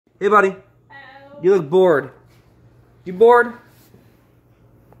Hey, buddy. Hello. You look bored. You bored?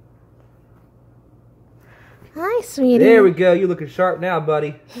 Hi, sweetie. There we go. You looking sharp now,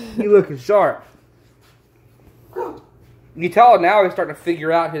 buddy. You looking sharp. You can tell now he's starting to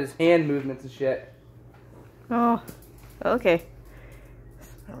figure out his hand movements and shit. Oh, okay.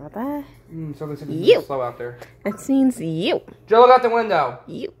 Sorry about that. Something's You. slow out there. That means you. Joe, look out the window.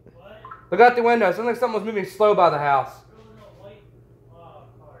 You. Look out the window. Sounds like someone was moving slow by the house.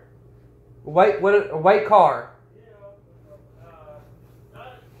 A white car.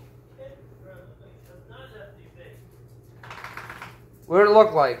 What did it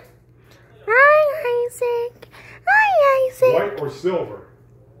look like? Hi, Isaac. Hi, Isaac. White or silver?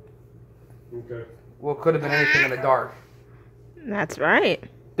 Okay. Well, it could have been anything in the dark. That's right.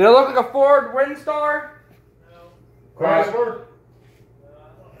 Did it look like a Ford Windstar? Chrysler?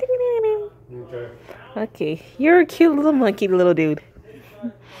 Ding, ding, ding. Okay. Okay, you're a cute little monkey, little dude.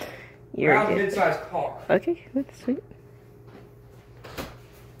 You're Around good. mid-sized car. Okay, that's sweet.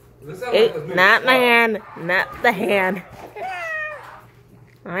 This sounds like Hey, it was moving not slow. my hand, not the hand.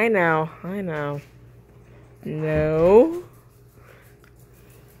 I know, I know. No.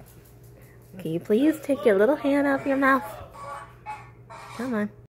 Can you please take your little hand out of your mouth? Come on.